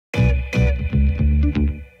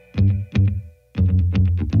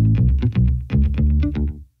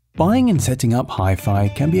Buying and setting up hi-fi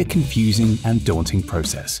can be a confusing and daunting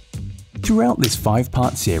process. Throughout this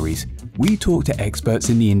 5-part series, we talk to experts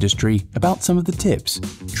in the industry about some of the tips,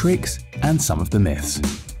 tricks, and some of the myths.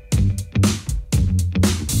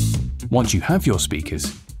 Once you have your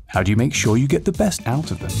speakers, how do you make sure you get the best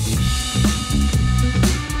out of them?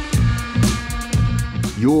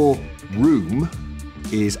 Your room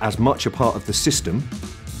is as much a part of the system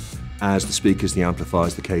as the speakers, the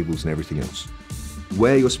amplifiers, the cables, and everything else.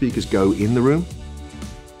 Where your speakers go in the room,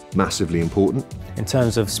 massively important. In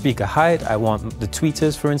terms of speaker height, I want the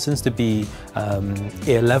tweeters, for instance, to be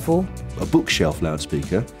ear level. A bookshelf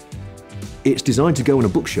loudspeaker, it's designed to go on a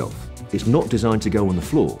bookshelf. It's not designed to go on the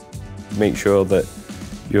floor. Make sure that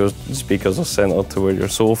your speakers are centered to where your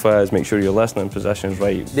sofa is, make sure your listening position is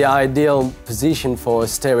right. The ideal position for a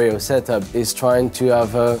stereo setup is trying to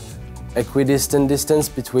have a equidistant distance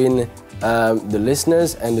between the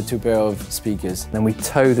listeners and the 2 pair of speakers. Then we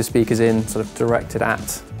tow the speakers in, sort of directed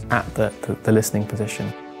at the listening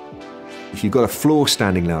position. If you've got a floor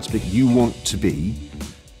standing loudspeaker, you want to be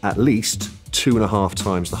at least 2.5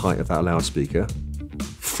 times the height of that loudspeaker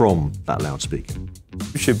from that loudspeaker.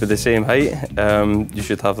 It should be the same height. You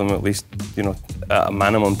should have them at least, at a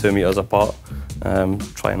minimum 2 meters apart.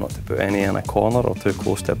 Try not to put any in a corner or too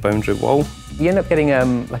close to a boundary wall. You end up getting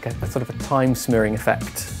like a sort of a time smearing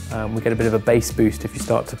effect. We get a bit of a bass boost if you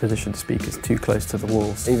start to position the speakers too close to the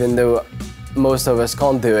walls. Even though most of us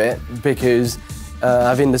can't do it, because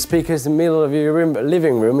having the speakers in the middle of your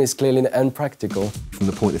living room is clearly impractical. From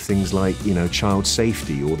the point of things like, child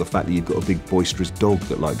safety, or the fact that you've got a big boisterous dog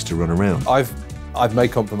that likes to run around. I've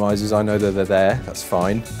made compromises. I know that they're there, that's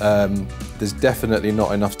fine. There's definitely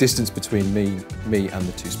not enough distance between me and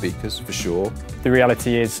the 2 speakers, for sure. The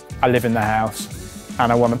reality is, I live in the house,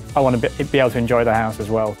 and I want to be able to enjoy the house as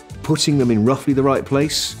well. Putting them in roughly the right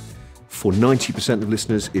place for 90% of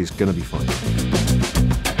listeners is going to be fine.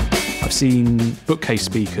 I've seen bookcase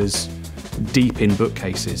speakers deep in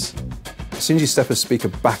bookcases. As soon as you step a speaker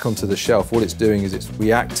back onto the shelf, what it's doing is it's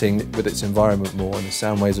reacting with its environment more, and the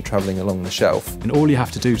sound waves are travelling along the shelf. And all you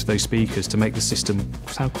have to do to those speakers to make the system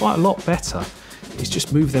sound quite a lot better is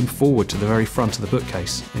just move them forward to the very front of the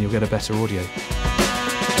bookcase and you'll get a better audio.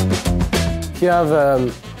 If you have a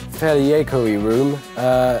fairly echoey room,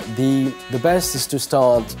 the best is to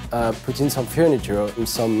start putting some furniture and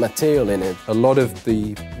some material in it. A lot of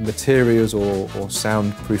the materials or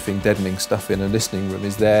soundproofing, deadening stuff in a listening room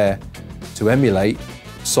is there to emulate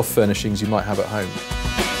soft furnishings you might have at home.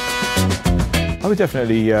 I would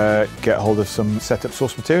definitely get hold of some setup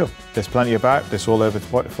source material. There's plenty about, there's all over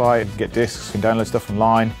Spotify, you can get discs, you can download stuff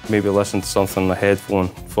online. Maybe listen to something on the headphone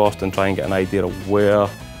first and try and get an idea of where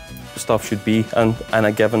stuff should be in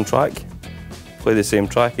a given track. Play the same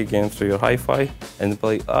track again through your hi-fi and be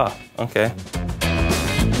like, okay.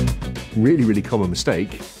 Really, really common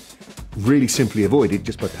mistake, really simply avoided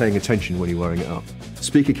just by paying attention when you're wiring it up.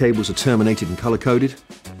 Speaker cables are terminated and colour-coded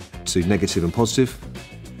to negative and positive.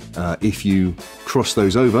 If you cross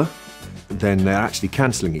those over, then they're actually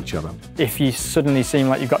cancelling each other. If you suddenly seem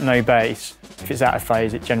like you've got no bass, if it's out of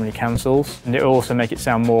phase, it generally cancels, and it will also make it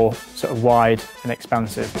sound more sort of wide and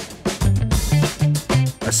expansive.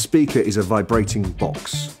 A speaker is a vibrating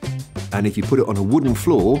box, and if you put it on a wooden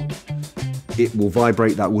floor, it will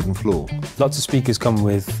vibrate that wooden floor. Lots of speakers come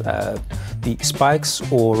with the spikes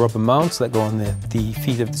or rubber mounts that go on the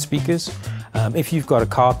feet of the speakers. If you've got a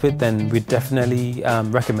carpet, then we'd definitely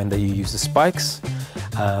recommend that you use the spikes.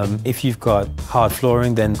 If you've got hard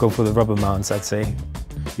flooring, then go for the rubber mounts, I'd say.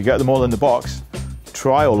 You get them all in the box,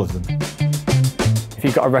 try all of them. If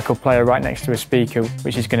you've got a record player right next to a speaker,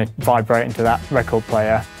 which is going to vibrate into that record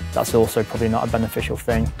player, that's also probably not a beneficial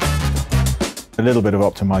thing. A little bit of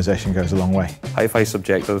optimization goes a long way. Hi-fi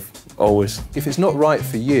subjective, always. If it's not right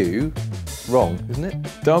for you, wrong, isn't it?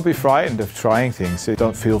 Don't be frightened of trying things, so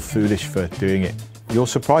don't feel foolish for doing it. You'll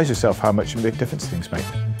surprise yourself how much a big difference things make.